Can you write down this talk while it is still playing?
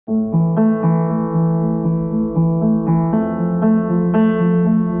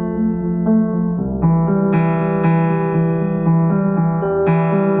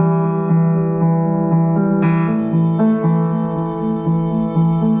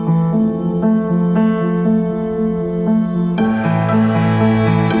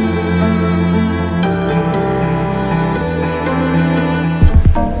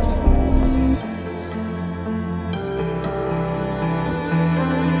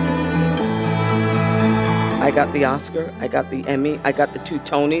I got the Oscar, I got the Emmy, I got the 2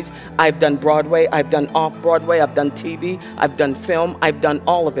 Tonys. I've done Broadway, I've done off-Broadway, I've done TV, I've done film, I've done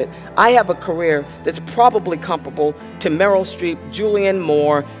all of it. I have a career that's probably comparable to Meryl Streep, Julianne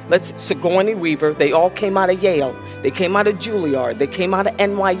Moore, Sigourney Weaver. They all came out of Yale. They came out of Juilliard. They came out of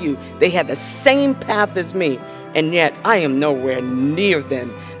NYU. They had the same path as me. And yet I am nowhere near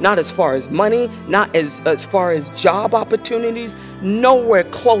them. Not as far as money, not as far as job opportunities, nowhere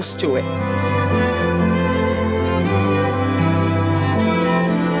close to it.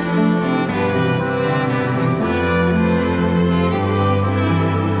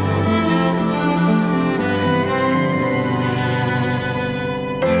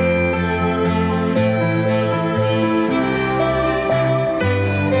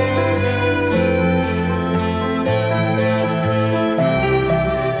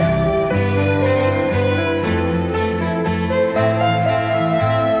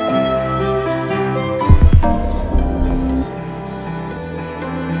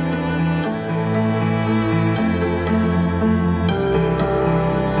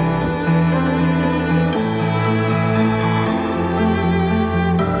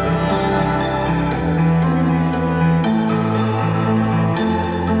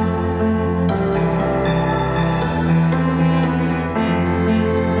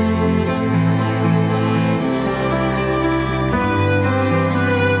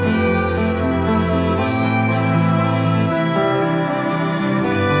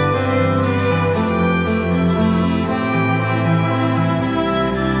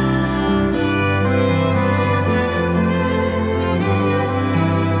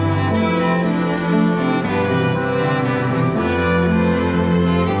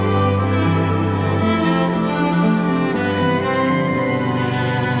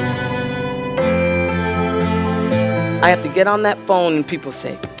 I have to get on that phone and people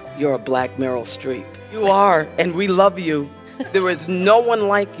say, "You're a black Meryl Streep." You are, and we love you. There is no one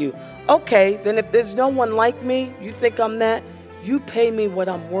like you. Okay, then if there's no one like me, you think I'm that, you pay me what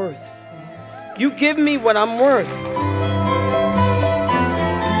I'm worth. You give me what I'm worth.